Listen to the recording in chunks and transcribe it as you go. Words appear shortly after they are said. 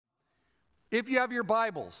If you have your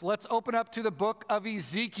Bibles, let's open up to the book of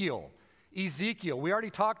Ezekiel. Ezekiel. We already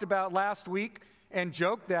talked about last week and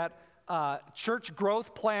joked that church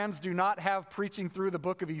growth plans do not have preaching through the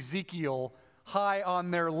book of Ezekiel high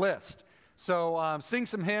on their list. So sing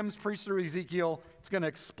some hymns, preach through Ezekiel, it's going to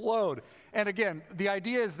explode. And again, the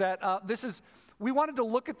idea is that we wanted to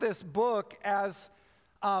look at this book as,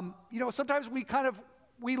 sometimes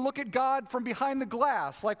we look at God from behind the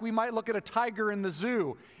glass, like we might look at a tiger in the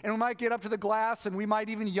zoo, and we might get up to the glass and we might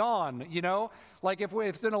even yawn, Like if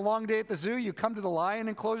it's been a long day at the zoo, you come to the lion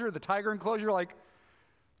enclosure, the tiger enclosure, like,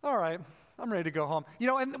 all right, I'm ready to go home.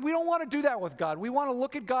 And we don't want to do that with God. We want to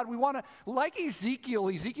look at God. We want to, like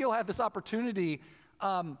Ezekiel had this opportunity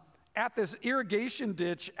at this irrigation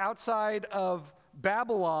ditch outside of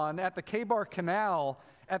Babylon at the Kebar Canal,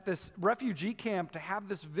 at this refugee camp, to have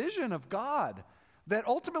this vision of God that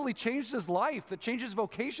ultimately changed his life, that changed his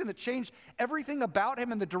vocation, that changed everything about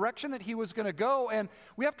him and the direction that he was going to go. And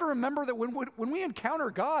we have to remember that when we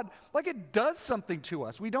encounter God, like, it does something to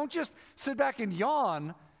us. We don't just sit back and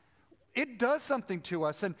yawn. It does something to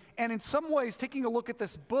us. And in some ways, taking a look at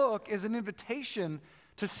this book is an invitation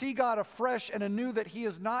to see God afresh and anew, that he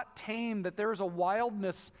is not tame, that there is a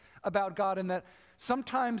wildness about God, and that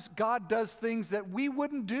sometimes God does things that we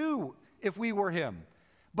wouldn't do if we were him.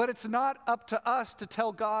 But it's not up to us to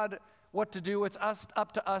tell God what to do. It's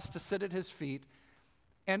up to us to sit at his feet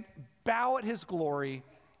and bow at his glory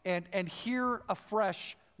and hear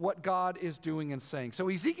afresh what God is doing and saying. So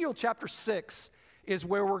Ezekiel chapter 6 is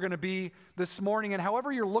where we're going to be this morning. And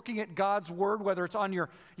however you're looking at God's word, whether it's on your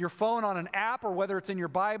phone on an app, or whether it's in your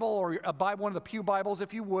Bible or one of the Pew Bibles,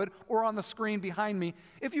 if you would, or on the screen behind me,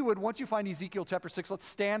 if you would, once you find Ezekiel chapter 6, let's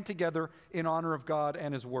stand together in honor of God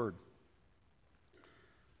and his word.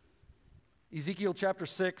 Ezekiel chapter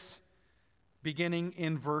 6, beginning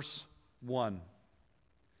in verse 1.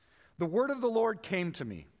 The word of the Lord came to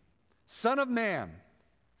me, Son of man,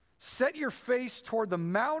 set your face toward the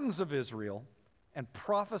mountains of Israel and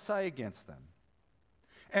prophesy against them.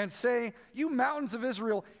 And say, you mountains of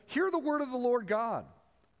Israel, hear the word of the Lord God.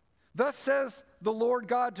 Thus says the Lord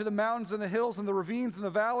God to the mountains and the hills and the ravines and the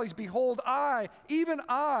valleys, behold, I, even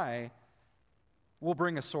I, will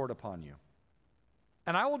bring a sword upon you.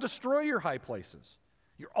 And I will destroy your high places.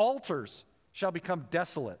 Your altars shall become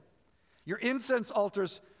desolate. Your incense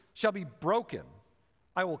altars shall be broken.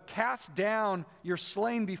 I will cast down your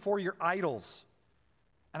slain before your idols.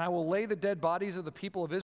 And I will lay the dead bodies of the people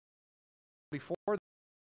of Israel before them.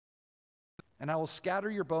 And I will scatter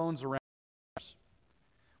your bones around.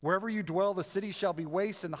 Wherever you dwell, the city shall be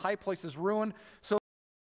waste and the high places ruined. So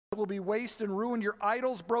it will be waste and ruined. Your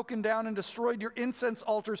idols broken down and destroyed. Your incense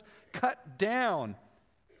altars cut down.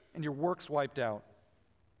 And your works wiped out,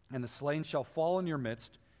 and the slain shall fall in your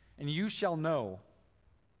midst, and you shall know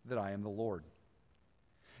that I am the Lord.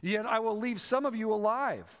 Yet I will leave some of you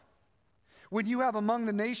alive. When you have among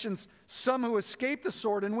the nations some who escape the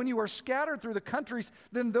sword, and when you are scattered through the countries,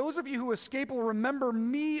 then those of you who escape will remember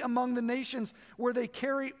me among the nations where they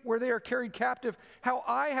are carried captive, how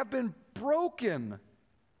I have been broken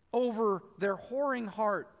over their whoring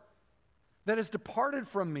heart that has departed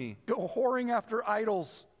from me, go whoring after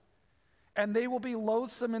idols. And they will be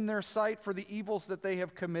loathsome in their sight for the evils that they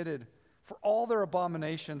have committed, for all their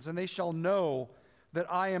abominations, and they shall know that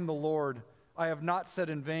I am the Lord. I have not said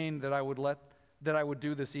in vain that I would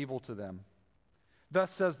do this evil to them. Thus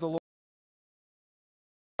says the Lord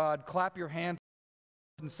God, clap your hands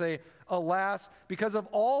and say, alas, because of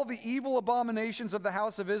all the evil abominations of the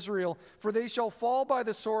house of Israel, for they shall fall by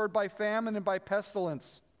the sword, by famine, and by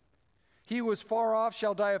pestilence. He who is far off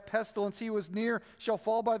shall die of pestilence. He who is near shall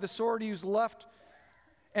fall by the sword. He who is left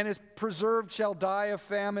and is preserved shall die of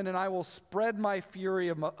famine, and I will spread my fury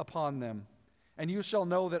upon them. And you shall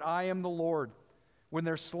know that I am the Lord, when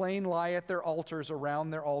their slain lie at their altars,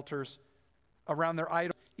 around their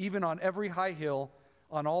idols, even on every high hill,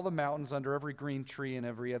 on all the mountains, under every green tree and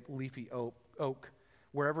every leafy oak,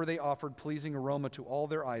 wherever they offered pleasing aroma to all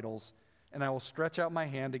their idols, and I will stretch out my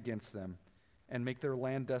hand against them, and make their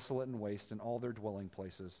land desolate and waste, and all their dwelling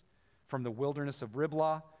places. From the wilderness of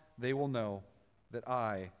Riblah, they will know that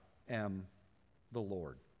I am the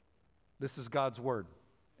Lord. This is God's word.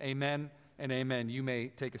 Amen and amen. You may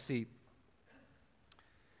take a seat.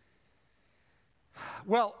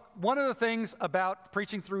 Well, one of the things about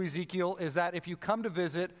preaching through Ezekiel is that if you come to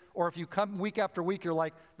visit, or if you come week after week, you're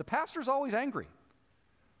like, the pastor's always angry.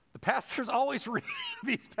 The pastor's always reading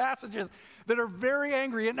these passages that are very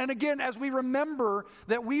angry. And again, as we remember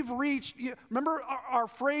that we've reached, remember our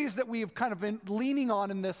phrase that we have kind of been leaning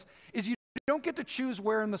on in this is, you don't get to choose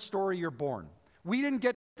where in the story you're born. We didn't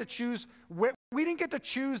get to choose We didn't get to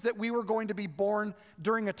choose that we were going to be born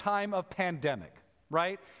during a time of pandemic,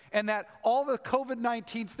 right? And that all the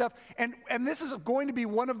COVID-19 stuff, and this is going to be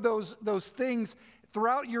one of those things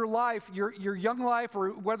throughout your life, your young life,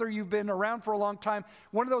 or whether you've been around for a long time,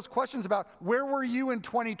 one of those questions about where were you in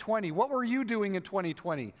 2020? What were you doing in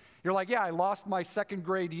 2020? You're like, yeah, I lost my second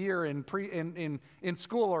grade year in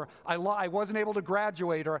school, or I wasn't able to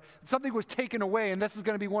graduate, or something was taken away, and this is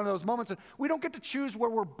going to be one of those moments. We don't get to choose where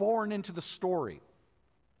we're born into the story.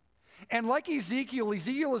 And like Ezekiel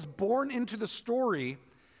is born into the story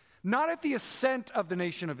not at the ascent of the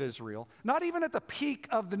nation of Israel, not even at the peak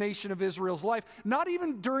of the nation of Israel's life, not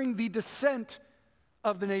even during the descent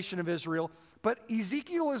of the nation of Israel, but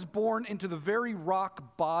Ezekiel is born into the very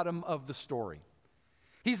rock bottom of the story.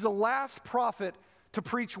 He's the last prophet to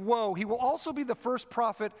preach woe. He will also be the first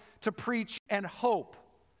prophet to preach and hope.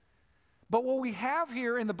 But what we have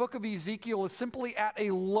here in the book of Ezekiel is simply at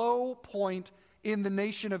a low point in the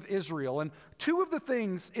nation of Israel. And two of the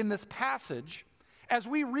things in this passage, as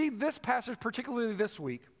we read this passage, particularly this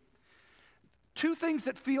week, two things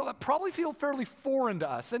that probably feel fairly foreign to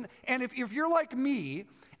us. And if you're like me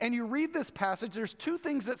and you read this passage, there's two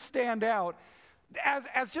things that stand out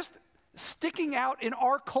as just sticking out in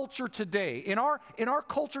our culture today, in our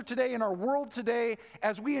culture today, in our world today,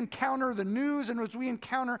 as we encounter the news and as we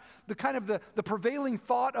encounter the kind of the prevailing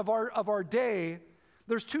thought of our day.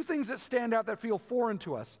 There's two things that stand out that feel foreign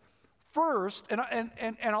to us. First, and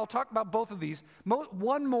I'll talk about both of these,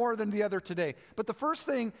 one more than the other today. But the first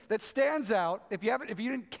thing that stands out, if you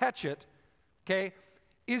didn't catch it, okay,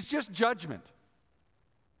 is just judgment.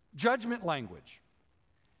 Judgment language.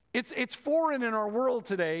 It's foreign in our world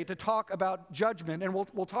today to talk about judgment, and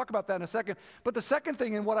we'll talk about that in a second. But the second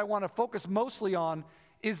thing, and what I want to focus mostly on,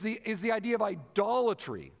 is the idea of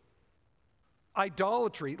idolatry.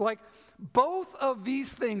 Idolatry. Like both of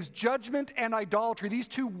these things, judgment and idolatry, these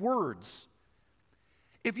two words,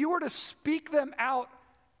 if you were to speak them out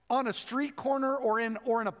on a street corner or in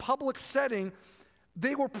a public setting,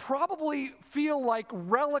 they will probably feel like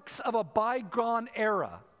relics of a bygone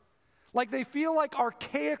era. Like they feel like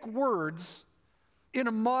archaic words in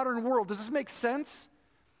a modern world. Does this make sense?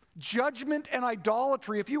 Judgment and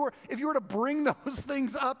idolatry. If you were to bring those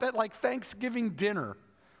things up at like Thanksgiving dinner,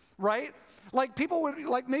 right? Like people would,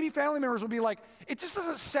 like maybe family members would be like, it just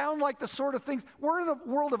doesn't sound like the sort of things. We're in a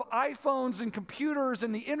world of iPhones and computers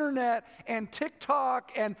and the internet and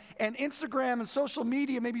TikTok and Instagram and social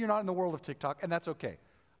media. Maybe you're not in the world of TikTok, and that's okay.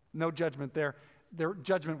 No judgment there. Their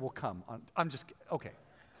judgment will come. Okay.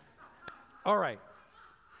 All right.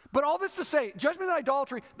 But all this to say, judgment and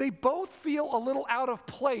idolatry, they both feel a little out of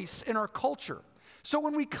place in our culture. So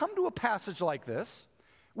when we come to a passage like this,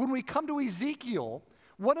 when we come to Ezekiel,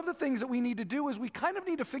 one of the things that we need to do is we kind of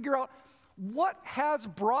need to figure out what has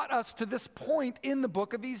brought us to this point in the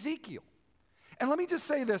book of Ezekiel. And let me just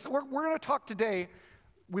say this. We're going to talk today.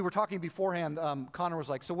 We were talking beforehand. Connor was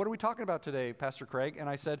like, so what are we talking about today, Pastor Craig? And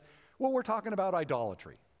I said, well, we're talking about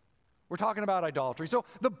idolatry. We're talking about idolatry. So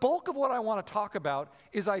the bulk of what I want to talk about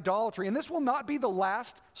is idolatry. And this will not be the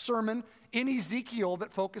last sermon in Ezekiel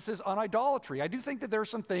that focuses on idolatry. I do think that there are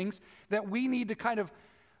some things that we need to kind of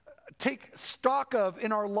take stock of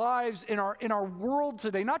in our lives, in our world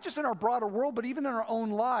today, not just in our broader world, but even in our own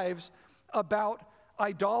lives about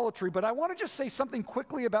idolatry. But I want to just say something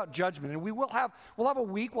quickly about judgment. And we'll have a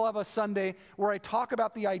week, we'll have a Sunday where I talk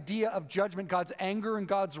about the idea of judgment, God's anger and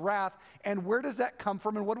God's wrath, and where does that come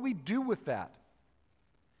from and what do we do with that?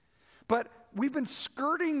 But we've been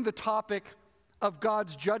skirting the topic of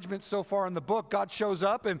God's judgment so far in the book. God shows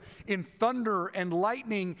up in thunder and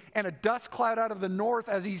lightning and a dust cloud out of the north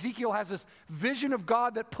as Ezekiel has this vision of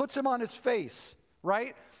God that puts him on his face,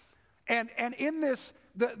 right? And in this,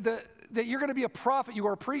 that you're going to be a prophet, you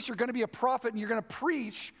are a priest, you're going to be a prophet, and you're going to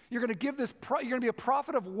preach, you're going to be a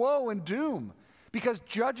prophet of woe and doom because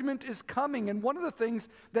judgment is coming. And one of the things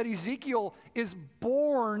that Ezekiel is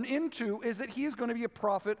born into is that he is going to be a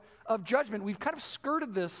prophet of judgment. We've kind of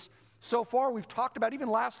skirted this so far. We've talked about, even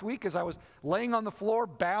last week as I was laying on the floor,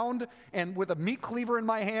 bound and with a meat cleaver in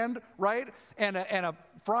my hand, right, and a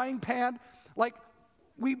frying pan. Like,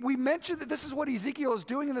 we mentioned that this is what Ezekiel is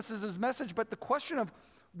doing and this is his message, but the question of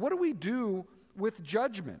what do we do with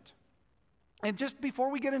judgment? And just before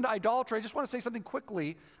we get into idolatry, I just want to say something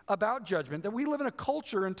quickly about judgment, that we live in a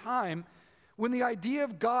culture and time when the idea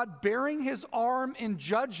of God bearing his arm in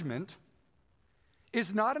judgment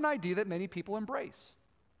is not an idea that many people embrace.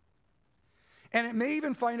 And it may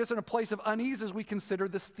even find us in a place of unease as we consider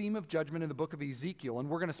this theme of judgment in the book of Ezekiel, and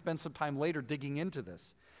we're going to spend some time later digging into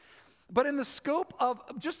this. But in the scope of,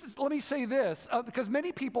 just let me say this, because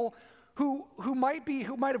many people who might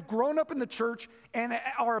have grown up in the church and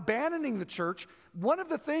are abandoning the church, one of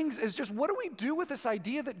the things is just, what do we do with this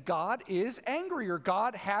idea that God is angry or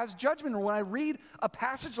God has judgment? Or when I read a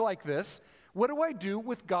passage like this, what do I do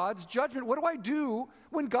with God's judgment? What do I do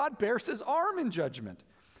when God bears his arm in judgment?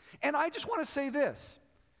 And I just want to say this.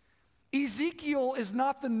 Ezekiel is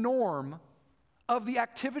not the norm of the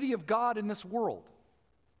activity of God in this world.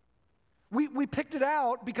 We picked it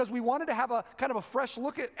out because we wanted to have a kind of a fresh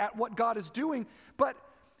look at what God is doing, but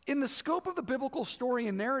in the scope of the biblical story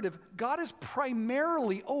and narrative, God is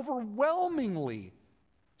primarily, overwhelmingly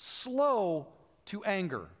slow to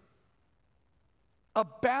anger,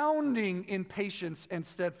 abounding in patience and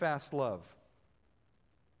steadfast love.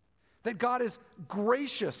 That God is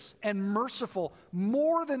gracious and merciful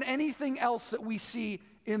more than anything else that we see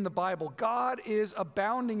in the Bible. God is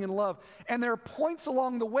abounding in love. And there are points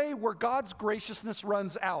along the way where God's graciousness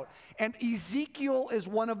runs out. And Ezekiel is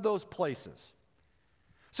one of those places.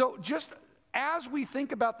 So just as we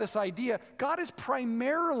think about this idea, God is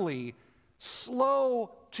primarily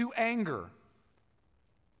slow to anger.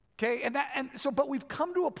 Okay, but we've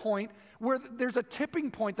come to a point where there's a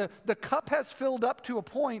tipping point. The cup has filled up to a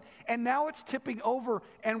point, and now it's tipping over,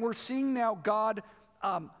 and we're seeing now God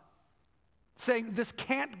saying, this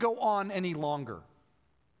can't go on any longer.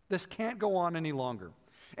 This can't go on any longer.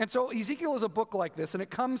 And so Ezekiel is a book like this, and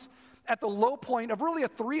it comes at the low point of really a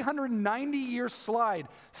 390-year slide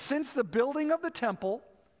since the building of the temple.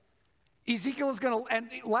 Ezekiel is going to, and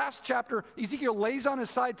last chapter, Ezekiel lays on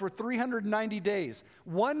his side for 390 days.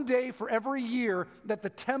 One day for every year that the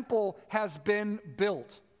temple has been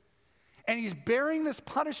built. And he's bearing this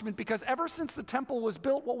punishment because ever since the temple was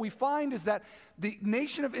built, what we find is that the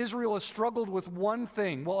nation of Israel has struggled with one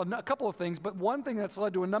thing. Well, a couple of things, but one thing that's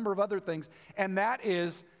led to a number of other things, and that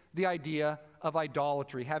is the idea of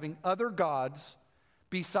idolatry, having other gods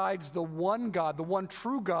besides the one God, the one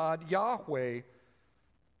true God, Yahweh.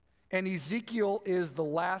 And Ezekiel is the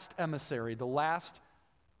last emissary, the last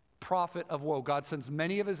prophet of woe. God sends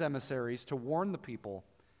many of his emissaries to warn the people,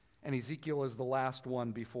 and Ezekiel is the last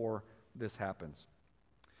one before this happens.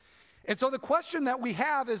 And so the question that we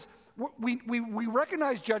have is, we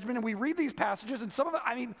recognize judgment and we read these passages, and some of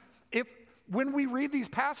it, when we read these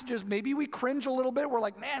passages, maybe we cringe a little bit. We're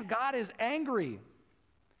like, man, God is angry.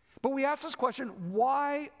 But we ask this question,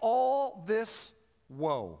 why all this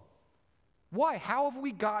woe? Why? How have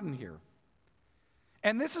we gotten here?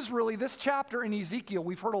 And this is really, this chapter in Ezekiel,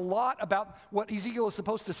 we've heard a lot about what Ezekiel is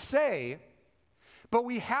supposed to say, but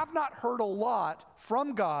we have not heard a lot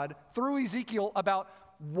from God through Ezekiel about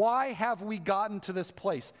why have we gotten to this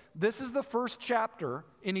place. This is the first chapter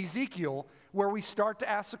in Ezekiel where we start to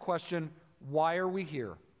ask the question, why are we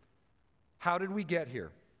here? How did we get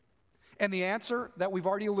here? And the answer that we've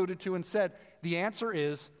already alluded to and said, the answer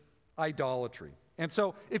is idolatry. And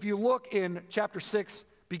so if you look in chapter 6,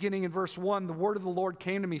 beginning in verse 1, the word of the Lord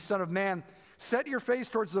came to me, Son of man, set your face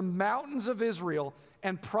towards the mountains of Israel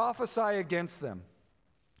and prophesy against them.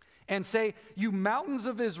 And say, you mountains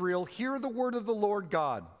of Israel, hear the word of the Lord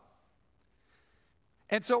God.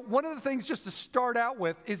 And so one of the things just to start out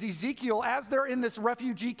with is Ezekiel, as they're in this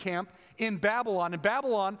refugee camp in Babylon. And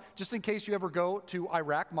Babylon, just in case you ever go to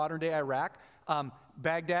Iraq, modern-day Iraq,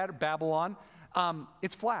 Baghdad, Babylon,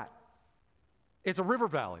 it's flat. It's a river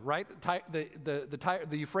valley, right? The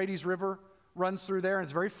Euphrates River runs through there, and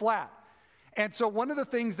it's very flat. And so one of the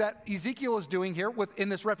things that Ezekiel is doing here in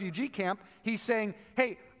this refugee camp, he's saying,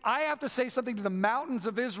 hey, I have to say something to the mountains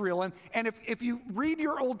of Israel. And if you read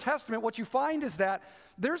your Old Testament, what you find is that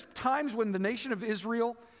there's times when the nation of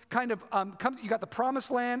Israel kind of comes, you got the promised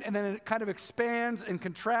land, and then it kind of expands and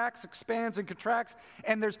contracts,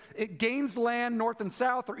 and it gains land north and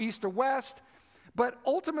south or east or west. But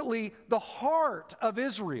ultimately, the heart of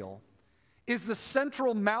Israel is the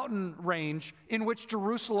central mountain range in which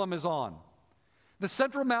Jerusalem is on. The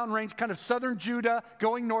central mountain range, kind of southern Judah,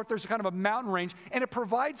 going north, there's kind of a mountain range, and it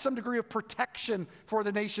provides some degree of protection for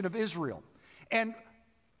the nation of Israel. And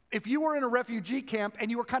if you were in a refugee camp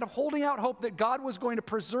and you were kind of holding out hope that God was going to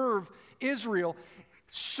preserve Israel,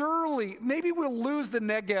 surely, maybe we'll lose the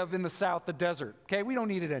Negev in the south, the desert, okay? We don't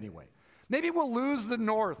need it anyway. Maybe we'll lose the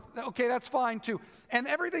north. Okay, that's fine too. And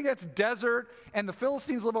everything that's desert, and the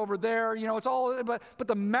Philistines live over there, it's all, but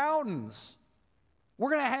the mountains, we're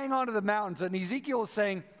going to hang on to the mountains. And Ezekiel is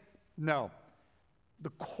saying, no. The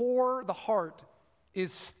core, the heart,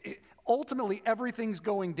 is ultimately everything's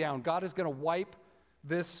going down. God is going to wipe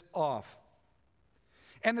this off.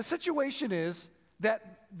 And the situation is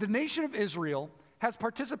that the nation of Israel has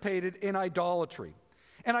participated in idolatry.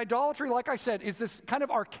 And idolatry, like I said, is this kind of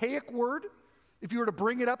archaic word If you were to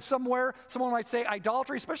bring it up somewhere, someone might say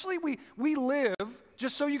idolatry, especially we live,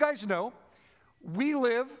 just so you guys know, we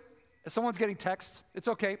live, if someone's getting text, it's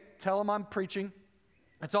okay, tell them I'm preaching,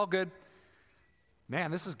 it's all good. Man,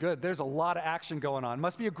 this is good. There's a lot of action going on.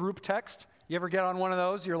 Must be a group text. You ever get on one of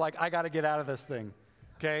those? You're like, I got to get out of this thing,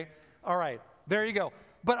 okay? All right, there you go.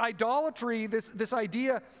 But idolatry, this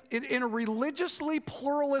idea, in a religiously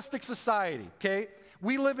pluralistic society, okay?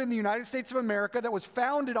 We live in the United States of America that was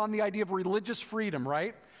founded on the idea of religious freedom,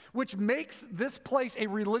 right? Which makes this place a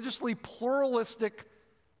religiously pluralistic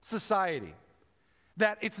society.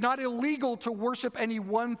 That it's not illegal to worship any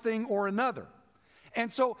one thing or another.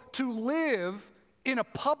 And so to live in a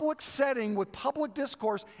public setting with public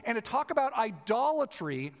discourse and to talk about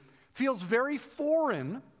idolatry feels very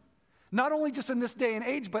foreign, not only just in this day and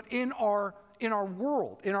age, but in our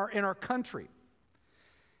world, in our country.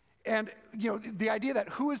 And the idea that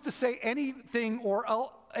who is to say anything or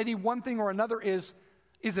any one thing or another is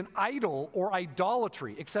an idol or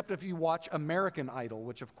idolatry, except if you watch American Idol,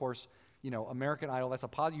 which of course, American Idol, that's a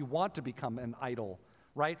positive. You want to become an idol,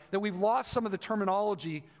 right? That we've lost some of the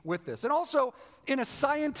terminology with this. And also in a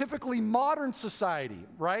scientifically modern society,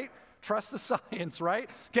 right? Trust the science, right?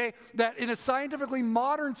 Okay, that in a scientifically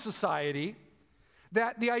modern society,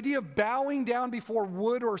 that the idea of bowing down before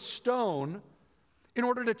wood or stone in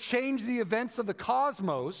order to change the events of the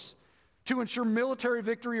cosmos to ensure military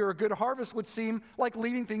victory or a good harvest would seem like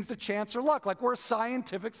leaving things to chance or luck, like we're a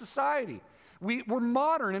scientific society. We're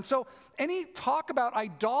modern, and so any talk about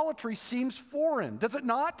idolatry seems foreign. Does it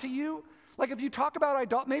not to you? Like if you talk about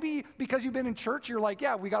idolatry, maybe because you've been in church, you're like,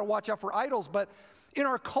 yeah, we got to watch out for idols. But in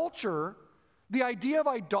our culture, the idea of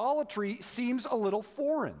idolatry seems a little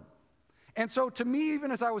foreign. And so to me,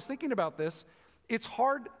 even as I was thinking about this, it's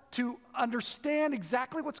hard to understand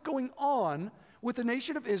exactly what's going on with the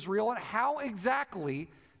nation of Israel and how exactly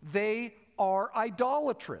they are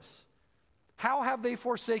idolatrous. How have they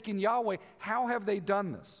forsaken Yahweh? How have they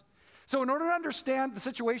done this? So in order to understand the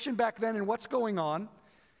situation back then and what's going on,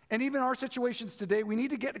 and even our situations today, we need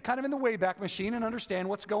to get kind of in the Wayback Machine and understand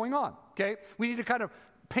what's going on, okay? We need to kind of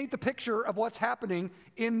paint the picture of what's happening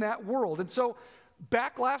in that world. And so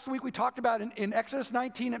back last week, we talked about in Exodus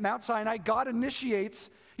 19 at Mount Sinai, God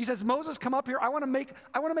initiates, he says, Moses, come up here. I want to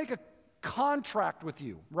make a contract with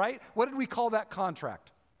you, right? What did we call that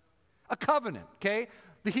contract? A covenant, okay?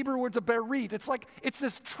 The Hebrew word's a berit. It's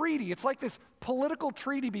this treaty. It's like this political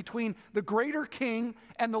treaty between the greater king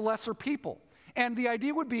and the lesser people. And the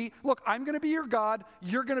idea would be, look, I'm going to be your God.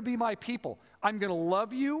 You're going to be my people. I'm going to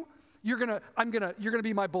love you. You're going to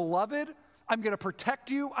be my beloved. I'm going to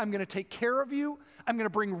protect you. I'm going to take care of you. I'm going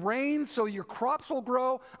to bring rain so your crops will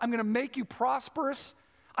grow. I'm going to make you prosperous.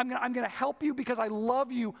 I'm going to help you because I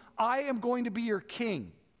love you. I am going to be your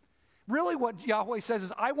king. Really what Yahweh says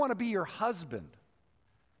is, I want to be your husband.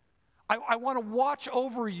 I want to watch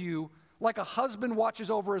over you like a husband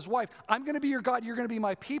watches over his wife. I'm going to be your God. You're going to be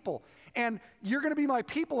my people. And you're going to be my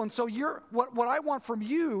people. And so what I want from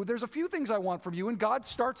you, there's a few things I want from you. And God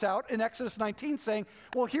starts out in Exodus 19 saying,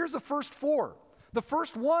 well, here's the first four. The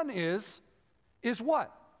first one is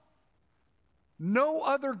what? No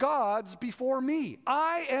other gods before me.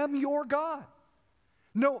 I am your God.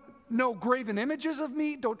 No graven images of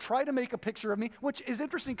me. Don't try to make a picture of me, which is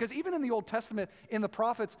interesting because even in the Old Testament, in the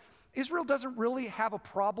prophets, Israel doesn't really have a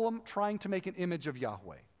problem trying to make an image of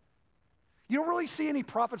Yahweh. You don't really see any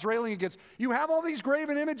prophets railing against, you have all these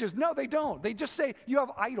graven images. No, they don't. They just say, you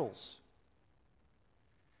have idols.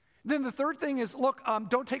 Then the third thing is, look,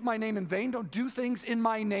 don't take my name in vain. Don't do things in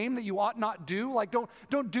my name that you ought not do. Like,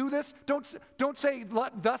 don't do this. Don't say,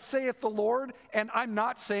 thus saith the Lord, and I'm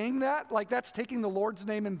not saying that. Like, that's taking the Lord's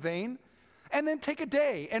name in vain. And then take a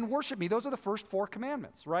day and worship me. Those are the first four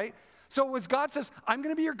commandments, right? So as God says, I'm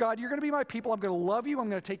going to be your God. You're going to be my people. I'm going to love you. I'm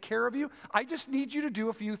going to take care of you. I just need you to do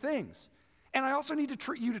a few things. And I also need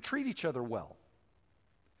you to treat each other well.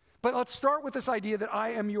 But let's start with this idea that I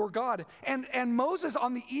am your God. And Moses,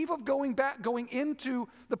 on the eve of going into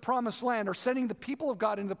the promised land, or sending the people of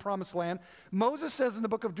God into the promised land, Moses says in the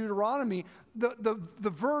book of Deuteronomy, the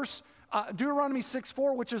verse, Deuteronomy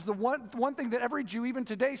 6:4, which is the one thing that every Jew even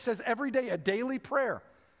today says every day, a daily prayer.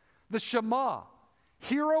 The Shema,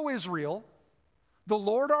 Hear, O Israel, the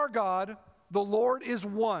Lord our God, the Lord is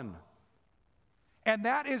one. And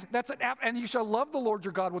and you shall love the Lord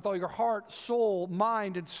your God with all your heart, soul,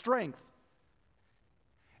 mind, and strength.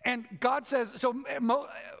 And God says, so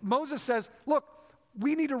Moses says, look,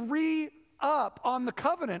 we need to re-up on the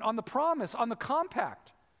covenant, on the promise, on the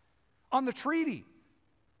compact, on the treaty.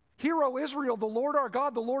 Hear, O Israel, the Lord our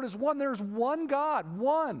God, the Lord is one. There's one God,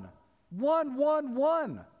 one.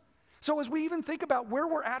 So as we even think about where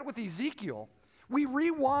we're at with Ezekiel, We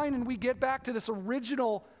rewind and we get back to this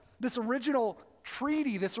original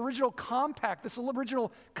treaty, this original compact, this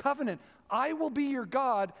original covenant. I will be your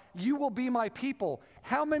God, you will be my people.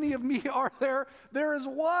 How many of me are there? There is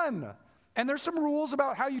one. And there's some rules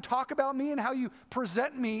about how you talk about me and how you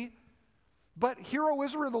present me. But hear, O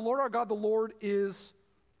Israel, the Lord our God, the Lord is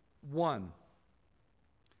one.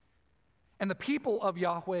 And the people of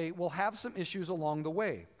Yahweh will have some issues along the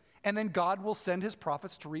way. And then God will send his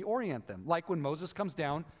prophets to reorient them. Like when Moses comes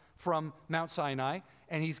down from Mount Sinai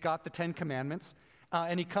and he's got the 10 Commandments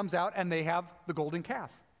and he comes out and they have the golden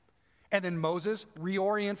calf. And then Moses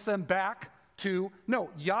reorients them back to, no,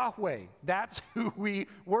 Yahweh. That's who we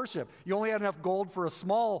worship. You only had enough gold for a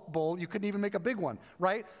small bowl. You couldn't even make a big one,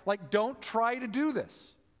 right? Like, don't try to do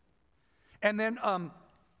this. And then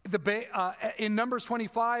in Numbers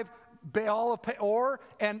 25, Baal of Peor,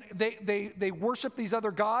 and they worship these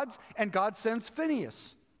other gods, and God sends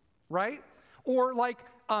Phinehas, right? Or like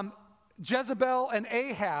Jezebel and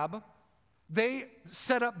Ahab, they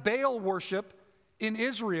set up Baal worship in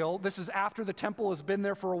Israel. This is after the temple has been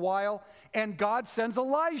there for a while, and God sends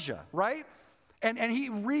Elijah, right? And he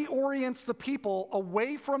reorients the people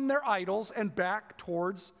away from their idols and back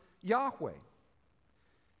towards Yahweh.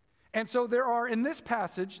 And so in this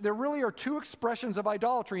passage, there really are two expressions of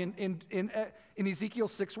idolatry in Ezekiel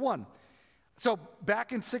 6:1. So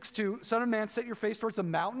back in 6:2, Son of man, set your face towards the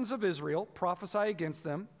mountains of Israel, prophesy against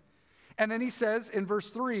them. And then he says in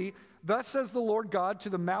verse 3, thus says the Lord God to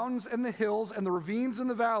the mountains and the hills and the ravines and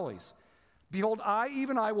the valleys, behold, I,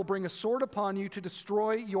 even I, will bring a sword upon you to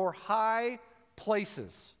destroy your high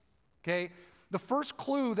places. Okay? The first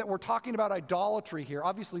clue that we're talking about idolatry here,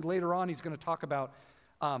 obviously later on he's going to talk about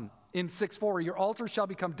in 6:4, your altar shall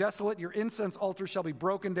become desolate, your incense altar shall be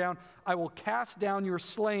broken down. I will cast down your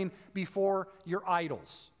slain before your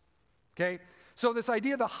idols. Okay? So this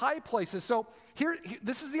idea of the high places, so here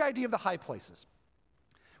this is the idea of the high places.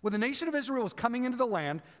 When the nation of Israel was coming into the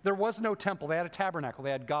land, there was no temple. They had a tabernacle.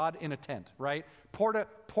 They had God in a tent, right? Porta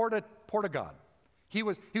God. He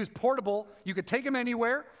was portable. You could take him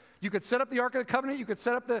anywhere. You could set up the Ark of the Covenant. You could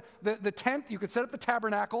set up the tent. You could set up the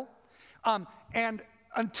tabernacle. And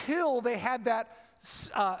until they had that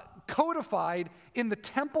codified in the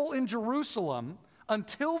temple in Jerusalem,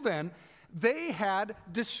 until then, they had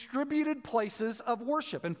distributed places of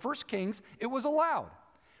worship. In 1 Kings, it was allowed.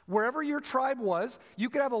 Wherever your tribe was, you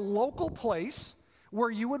could have a local place where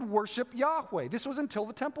you would worship Yahweh. This was until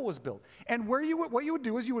the temple was built. And what you would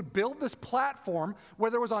do is you would build this platform,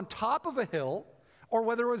 whether it was on top of a hill or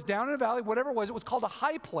whether it was down in a valley, whatever it was called a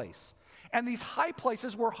high place. And these high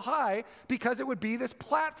places were high because it would be this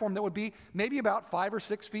platform that would be maybe about 5 or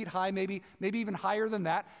 6 feet high, maybe even higher than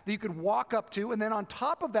that you could walk up to. And then on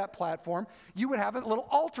top of that platform, you would have a little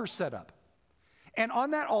altar set up. And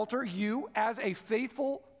on that altar, you, as a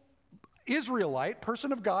faithful Israelite,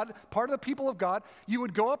 person of God, part of the people of God, you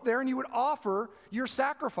would go up there and you would offer your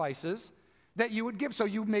sacrifices that you would give. So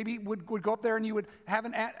you maybe would go up there and you would have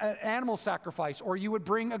an animal sacrifice, or you would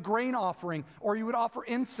bring a grain offering, or you would offer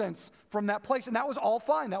incense from that place. And that was all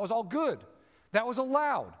fine. That was all good. That was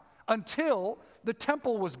allowed until the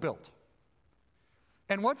temple was built.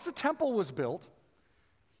 And once the temple was built,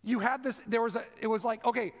 you had this, it was like,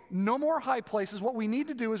 okay, no more high places. What we need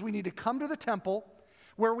to do is we need to come to the temple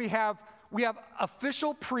where we have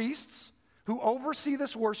official priests who oversee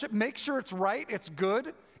this worship, make sure it's right, it's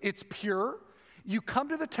good, it's pure. You come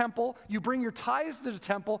to the temple, you bring your tithes to the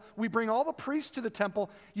temple, we bring all the priests to the temple,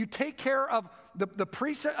 you take care of the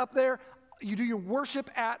priests up there, you do your worship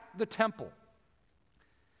at the temple.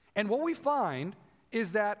 And what we find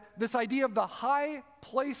is that this idea of the high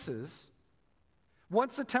places,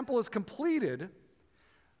 once the temple is completed,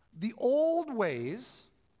 the old ways,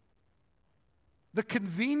 the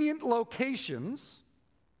convenient locations,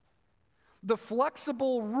 the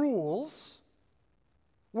flexible rules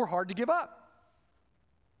were hard to give up.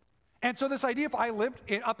 And so this idea, if I lived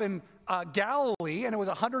up in Galilee and it was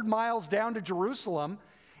 100 miles down to Jerusalem,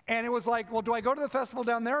 and it was like, well, do I go to the festival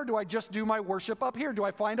down there, or do I just do my worship up here? Do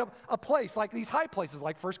I find a place like these high places,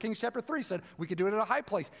 like 1 Kings chapter 3 said we could do it at a high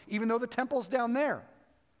place, even though the temple's down there.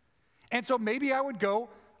 And so maybe I would go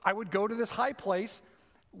to this high place,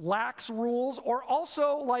 lax rules, or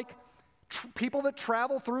also like people that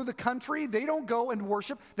travel through the country, they don't go and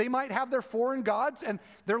worship. They might have their foreign gods, and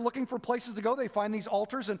they're looking for places to go. They find these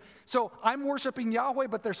altars, and so I'm worshiping Yahweh,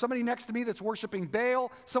 but there's somebody next to me that's worshiping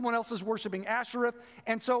Baal. Someone else is worshiping Ashereth.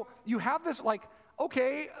 And so you have this like,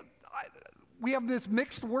 okay, we have this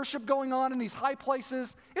mixed worship going on in these high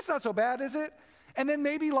places. It's not so bad, is it? And then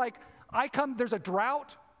maybe like there's a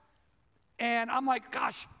drought, and I'm like,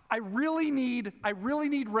 gosh, I really need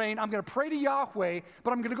rain. I'm going to pray to Yahweh,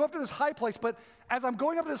 but I'm going to go up to this high place. But as I'm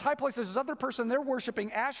going up to this high place, there's this other person, they're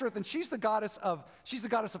worshiping Ashereth, and she's the goddess of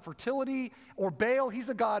fertility, or Baal, he's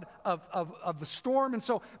the god of the storm. And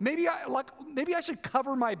so maybe I should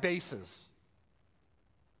cover my bases.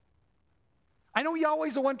 I know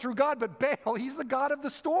Yahweh's the one true God, but Baal, he's the god of the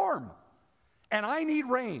storm. And I need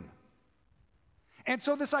rain. And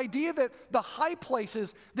so this idea that the high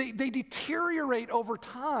places, they deteriorate over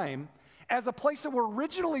time as a place that were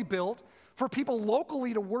originally built for people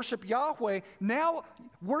locally to worship Yahweh. Now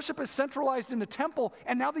worship is centralized in the temple,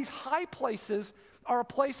 and now these high places are a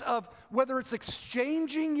place of whether it's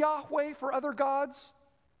exchanging Yahweh for other gods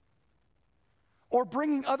or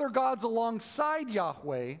bringing other gods alongside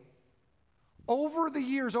Yahweh. Over the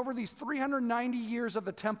years, over these 390 years of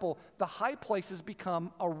the temple, the high places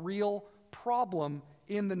become a real problem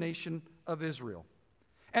in the nation of Israel.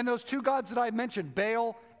 And those two gods that I mentioned,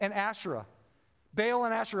 Baal and Asherah. Baal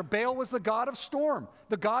and Asherah. Baal was the god of storm,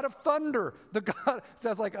 the god of thunder, the god,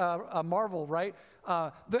 sounds like a Marvel, right?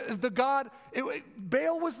 Baal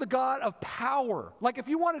was the god of power. Like if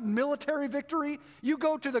you wanted military victory, you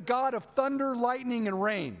go to the god of thunder, lightning, and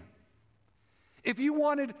rain. If you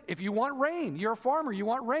want rain, you're a farmer, you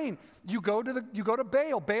want rain, you go to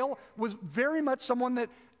Baal. Baal was very much someone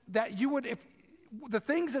that you would, if the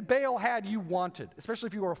things that Baal had, you wanted, especially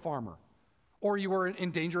if you were a farmer or you were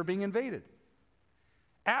in danger of being invaded.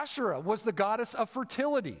 Asherah was the goddess of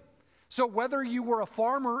fertility. So whether you were a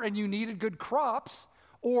farmer and you needed good crops,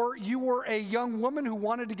 or you were a young woman who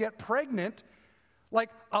wanted to get pregnant, like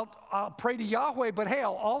I'll pray to Yahweh, but hey,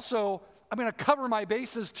 I'm going to cover my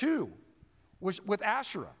bases too. With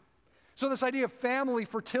Asherah. So this idea of family,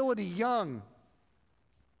 fertility, young.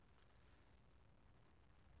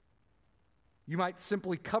 You might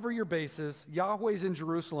simply cover your bases. Yahweh's in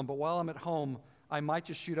Jerusalem, but while I'm at home, I might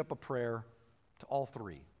just shoot up a prayer to all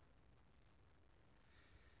three.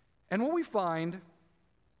 And what we find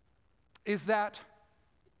is that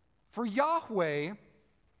for Yahweh,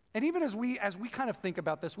 and even as we kind of think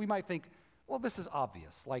about this, we might think, well, this is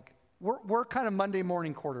obvious. Like, we're kind of Monday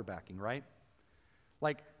morning quarterbacking, right?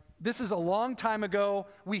 Like, this is a long time ago.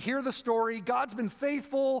 We hear the story. God's been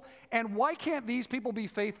faithful. And why can't these people be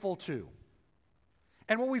faithful too?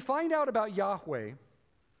 And what we find out about Yahweh,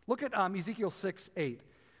 look at Ezekiel 6:8,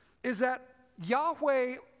 is that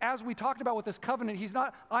Yahweh, as we talked about with this covenant, he's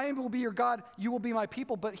not, I will be your God, you will be my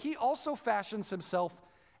people, but he also fashions himself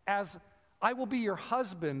as, I will be your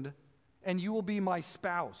husband and you will be my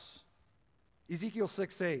spouse. Ezekiel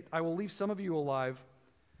 6:8, I will leave some of you alive.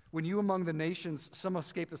 When you among the nations, some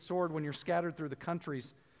escape the sword, when you're scattered through the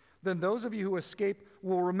countries, then those of you who escape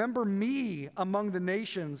will remember me among the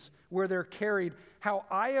nations where they're carried, how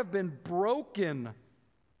I have been broken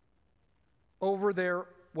over their,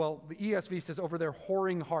 well, the ESV says over their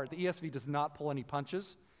whoring heart. The ESV does not pull any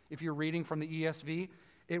punches. If you're reading from the ESV,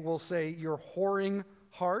 it will say your whoring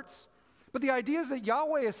hearts. But the idea is that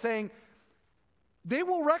Yahweh is saying, they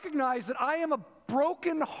will recognize that I am a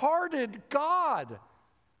broken-hearted God.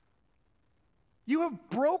 You have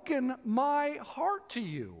broken my heart to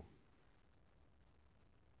you.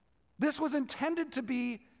 This was intended to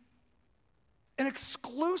be an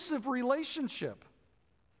exclusive relationship.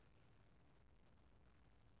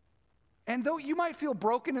 And though you might feel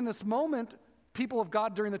broken in this moment, people of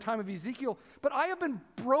God during the time of Ezekiel, but I have been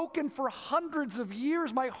broken for hundreds of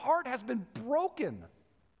years. My heart has been broken.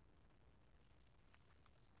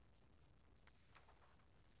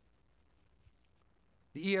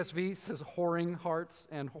 The ESV says whoring hearts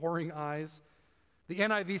and whoring eyes. The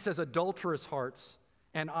NIV says adulterous hearts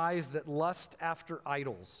and eyes that lust after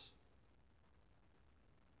idols.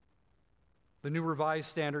 The New Revised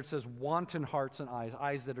Standard says wanton hearts and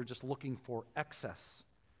eyes that are just looking for excess.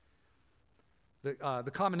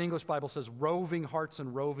 The Common English Bible says roving hearts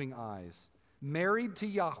and roving eyes. Married to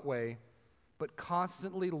Yahweh, but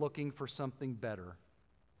constantly looking for something better,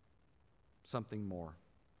 something more.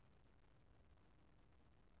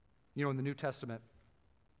 You know, in the New Testament,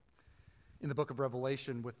 in the book of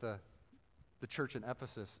Revelation with the church in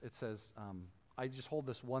Ephesus, it says, I just hold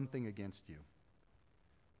this one thing against you.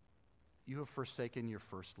 You have forsaken your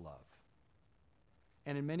first love.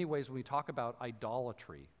 And in many ways, when we talk about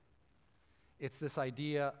idolatry, it's this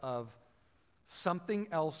idea of something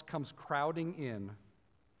else comes crowding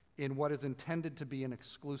in what is intended to be an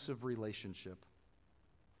exclusive relationship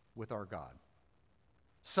with our God.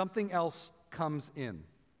 Something else comes in.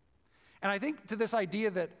 And I think to this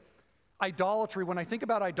idea that idolatry, when I think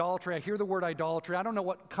about idolatry, I hear the word idolatry. I don't know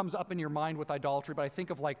what comes up in your mind with idolatry, but I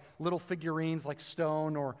think of like little figurines like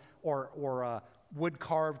stone or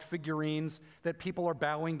wood-carved figurines that people are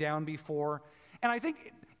bowing down before. And I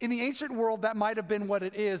think in the ancient world that might have been what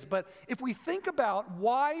it is, but if we think about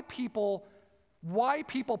why people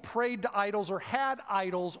prayed to idols or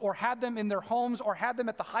had them in their homes or had them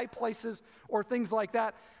at the high places or things like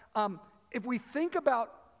that, if we think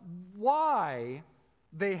about why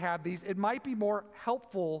they had these, it might be more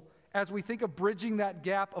helpful as we think of bridging that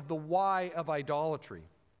gap of the why of idolatry.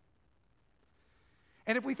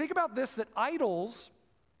 And if we think about this, that idols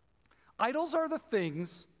are the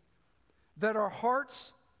things that our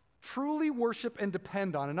hearts truly worship and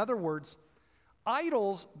depend on. In other words,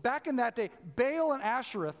 idols, back in that day, Baal and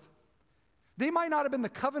Ashereth, they might not have been the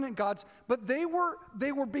covenant gods, but they were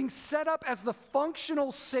being set up as the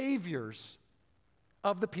functional saviors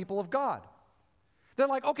of the people of God. They're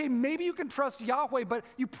like, okay, maybe you can trust Yahweh, but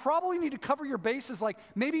you probably need to cover your bases. Like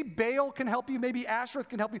maybe Baal can help you, maybe Ashereth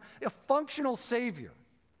can help you, a functional savior.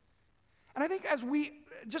 And I think as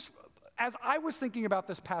I was thinking about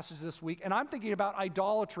this passage this week, and I'm thinking about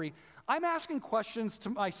idolatry, I'm asking questions to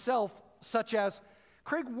myself such as,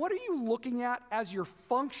 Craig, what are you looking at as your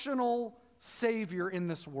functional savior in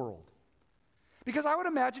this world? Because I would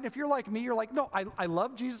imagine if you're like me, you're like, no, I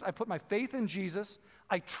love Jesus, I put my faith in Jesus,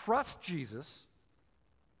 I trust Jesus.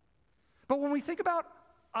 But when we think about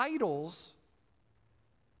idols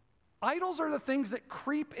are the things that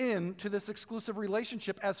creep into this exclusive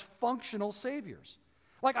relationship as functional saviors.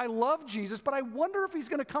 Like, I love Jesus, but I wonder if he's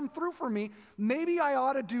going to come through for me. Maybe I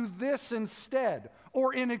ought to do this instead,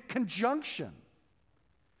 or in a conjunction.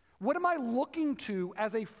 What am I looking to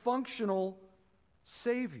as a functional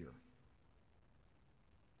savior?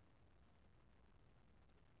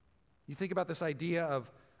 You think about this idea of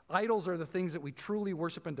idols are the things that we truly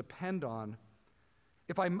worship and depend on.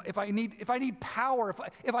 If I need power,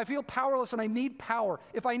 if I feel powerless and I need power,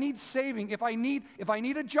 if I need saving, if I need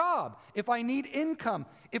a job, if I need income,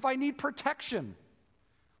 if I need protection,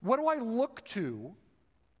 what do I look to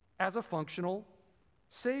as a functional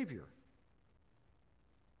savior?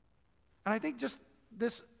 And I think just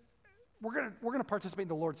this, we're going to participate in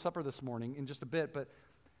the Lord's Supper this morning in just a bit, but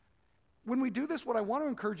when we do this, what I want to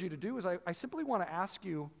encourage you to do is I simply want to ask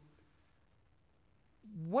you,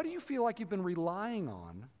 what do you feel like you've been relying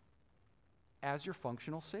on as your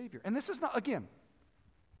functional savior? And this is not, again,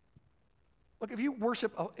 look, if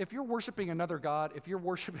you're worshiping another God, if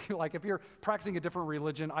you're practicing a different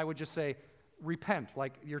religion, I would just say, repent.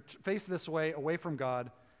 Like, you're face this way, away from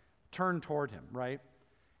God, turn toward him, right?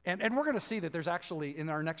 And we're going to see that there's actually, in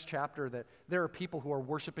our next chapter, that there are people who are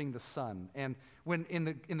worshiping the sun. And when in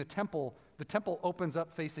the temple opens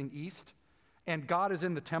up facing east, and God is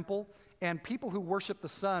in the temple, and people who worship the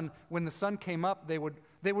sun, when the sun came up, they would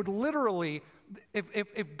literally,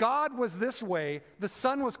 if God was this way, the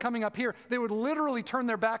sun was coming up here, they would literally turn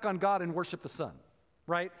their back on God and worship the sun,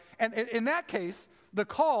 right? And in that case, the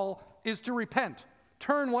call is to repent,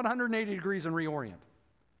 turn 180 degrees and reorient.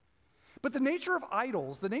 But the nature of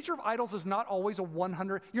idols is not always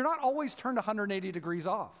you're not always turned 180 degrees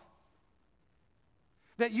off.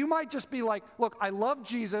 That you might just be like, look, I love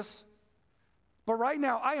Jesus, but right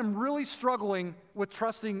now I am really struggling with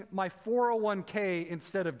trusting my 401k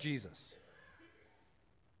instead of Jesus.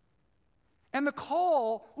 And the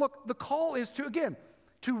call is to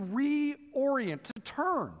reorient, to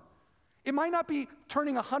turn. It might not be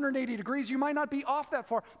turning 180 degrees, you might not be off that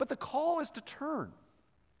far, but the call is to turn.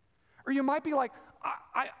 Or you might be like,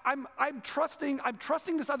 I'm trusting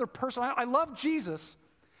this other person. I love Jesus,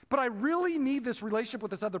 but I really need this relationship with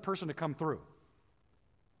this other person to come through.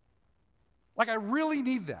 Like, I really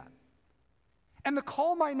need that. And the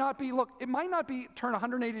call might not be, it might not be turn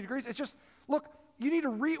 180 degrees. It's just, you need to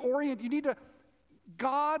reorient.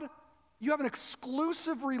 You have an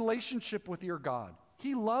exclusive relationship with your God.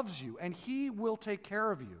 He loves you, and he will take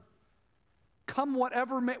care of you. Come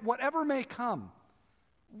whatever may come.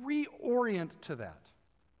 Reorient to that.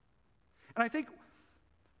 And I think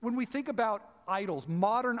when we think about idols,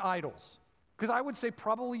 modern idols, because I would say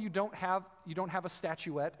probably you don't have a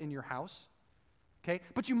statuette in your house, okay?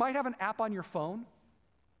 But you might have an app on your phone.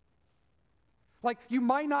 Like, you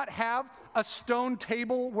might not have a stone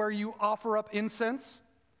table where you offer up incense,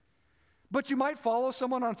 but you might follow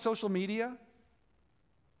someone on social media.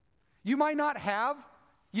 You might not have,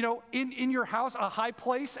 in your house, a high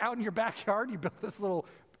place out in your backyard. You built this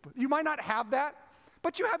you might not have that,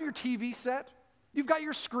 but you have your TV set. You've got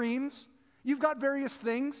your screens. You've got various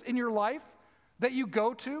things in your life that you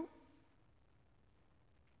go to.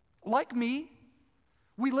 Like me,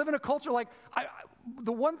 we live in a culture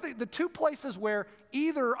the two places where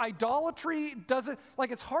either idolatry doesn't,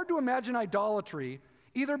 it's hard to imagine idolatry,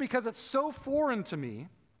 either because it's so foreign to me,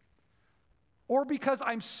 or because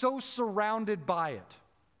I'm so surrounded by it.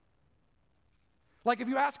 Like if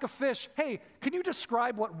you ask a fish, hey, can you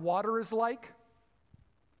describe what water is like?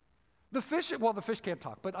 The fish can't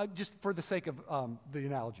talk, but just for the sake of the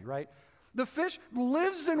analogy, right? The fish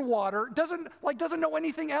lives in water, doesn't know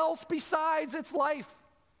anything else besides its life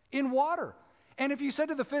in water. And if you said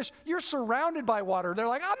to the fish, you're surrounded by water, they're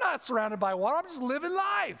like, I'm not surrounded by water, I'm just living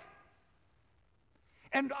life.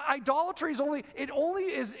 And idolatry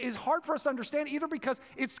is hard for us to understand, either because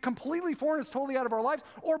it's completely foreign, it's totally out of our lives,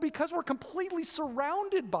 or because we're completely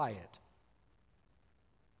surrounded by it.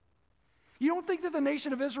 You don't think that the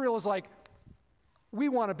nation of Israel is like, we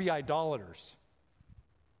want to be idolaters.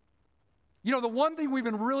 You know, the one thing we've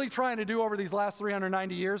been really trying to do over these last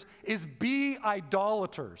 390 years is be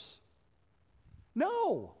idolaters.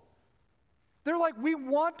 No. They're like, we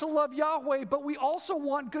want to love Yahweh, but we also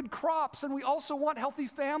want good crops, and we also want healthy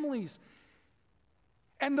families.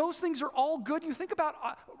 And those things are all good. You think about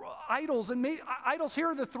idols, and idols, here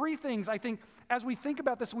are the three things, I think, as we think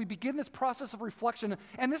about this, we begin this process of reflection.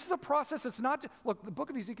 And this is a process that's not, look, the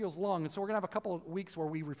book of Ezekiel is long, and so we're going to have a couple of weeks where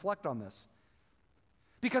we reflect on this.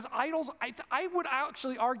 Because idols, I would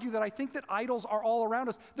actually argue that I think that idols are all around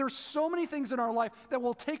us. There's so many things in our life that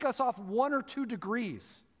will take us off 1 or 2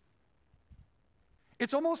 degrees.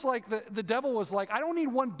 It's almost like the devil was like, I don't need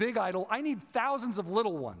one big idol, I need thousands of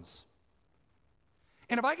little ones.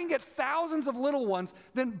 And if I can get thousands of little ones,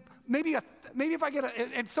 then maybe if I get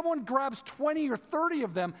and someone grabs 20 or 30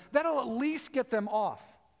 of them, that'll at least get them off.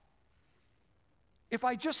 If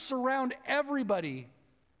I just surround everybody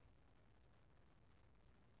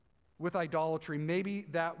with idolatry, maybe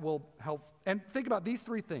that will help. And think about these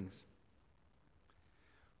 3 things.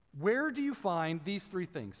 Where do you find these 3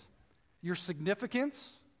 things? Your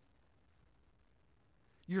significance,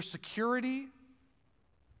 your security,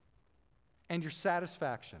 and your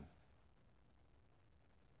satisfaction.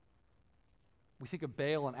 We think of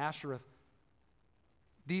Baal and Ashereth.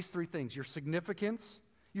 These 3 things, your significance,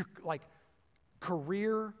 your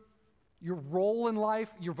career, your role in life,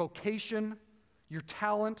 your vocation, your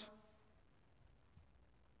talent,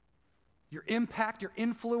 your impact, your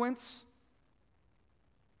influence.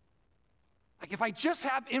 Like if I just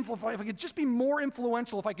have influence, if I could just be more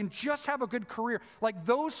influential, if I can just have a good career, like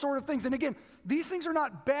those sort of things. And again, these things are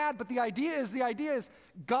not bad, but the idea is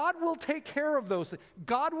God will take care of those things.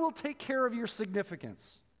 God will take care of your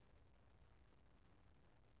significance.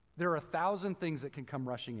 There are 1,000 things that can come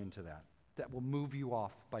rushing into that will move you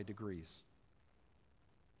off by degrees.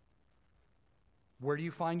 Where do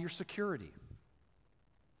you find your security?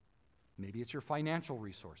 Maybe it's your financial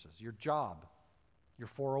resources, your job, your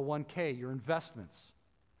 401k, your investments,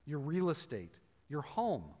 your real estate, your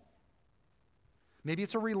home. Maybe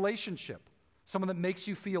it's a relationship, someone that makes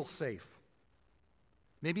you feel safe.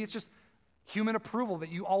 Maybe it's just human approval,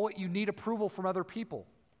 that you need approval from other people.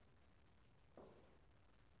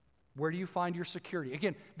 Where do you find your security?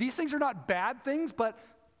 Again, these things are not bad things, but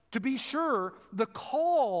to be sure, the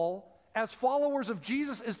call as followers of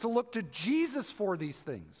Jesus is to look to Jesus for these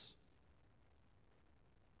things.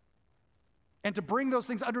 And to bring those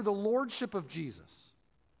things under the lordship of Jesus.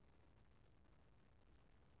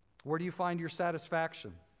 Where do you find your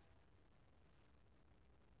satisfaction?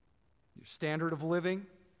 Your standard of living,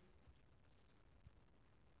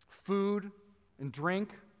 food and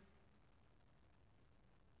drink,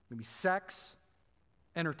 maybe sex,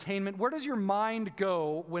 entertainment. Where does your mind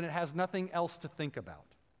go when it has nothing else to think about?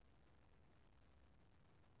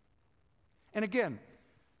 And again,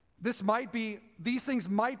 these things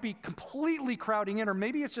might be completely crowding in, or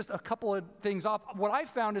maybe it's just a couple of things off. What I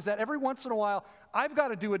found is that every once in a while, I've got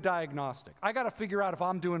to do a diagnostic. I got to figure out if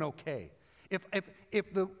I'm doing okay. If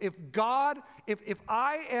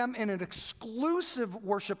I am in an exclusive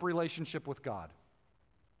worship relationship with God,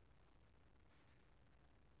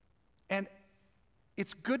 and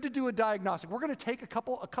it's good to do a diagnostic. We're going to take a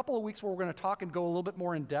couple of weeks where we're going to talk and go a little bit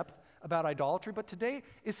more in depth about idolatry, but today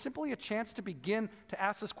is simply a chance to begin to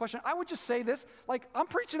ask this question. I would just say this, like I'm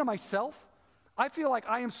preaching to myself. I feel like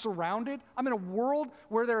I am surrounded. I'm in a world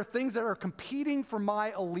where there are things that are competing for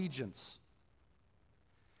my allegiance.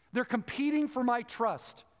 They're competing for my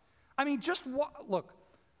trust. I mean, look,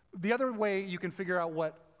 the other way you can figure out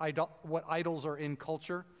what idols are in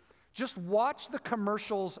culture, just watch the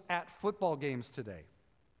commercials at football games today.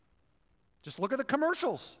 Just look at the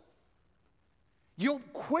commercials. You'll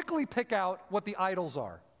quickly pick out what the idols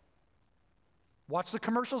are. Watch the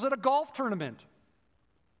commercials at a golf tournament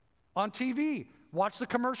on TV. Watch the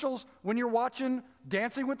commercials when you're watching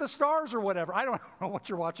Dancing with the Stars or whatever. I don't know what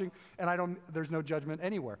you're watching, and there's no judgment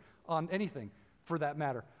anywhere on anything. for that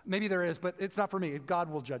matter. Maybe there is, but it's not for me. God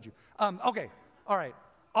will judge you. Okay, all right.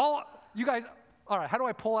 All right, how do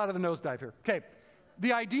I pull out of the nosedive here? Okay,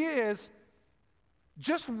 the idea is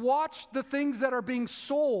just watch the things that are being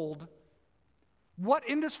sold, what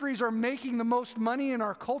industries are making the most money in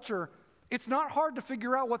our culture. It's not hard to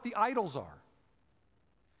figure out what the idols are.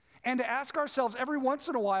 And to ask ourselves every once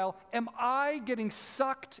in a while, am I getting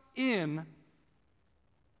sucked in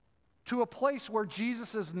to a place where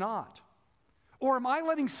Jesus is not? Or am I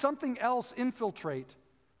letting something else infiltrate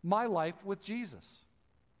my life with Jesus?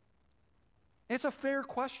 It's a fair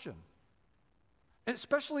question,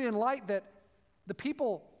 especially in light that the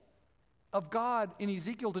people of God in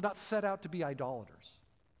Ezekiel did not set out to be idolaters.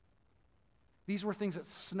 These were things that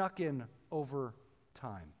snuck in over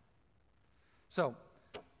time. So,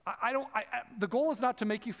 the goal is not to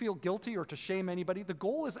make you feel guilty or to shame anybody. The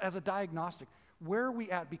goal is as a diagnostic. Where are we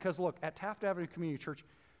at? Because look, at Taft Avenue Community Church,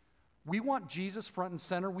 we want Jesus front and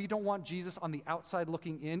center. We don't want Jesus on the outside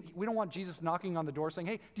looking in. We don't want Jesus knocking on the door saying,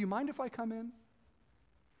 hey, do you mind if I come in?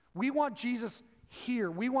 We want Jesus here.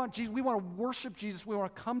 We want Jesus. We want to worship Jesus. We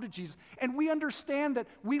want to come to Jesus. And we understand that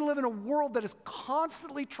we live in a world that is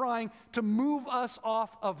constantly trying to move us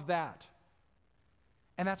off of that.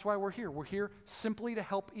 And that's why we're here. We're here simply to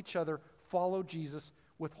help each other follow Jesus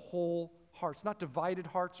with whole hearts, not divided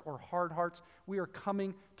hearts or hard hearts. We are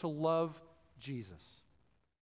coming to love Jesus.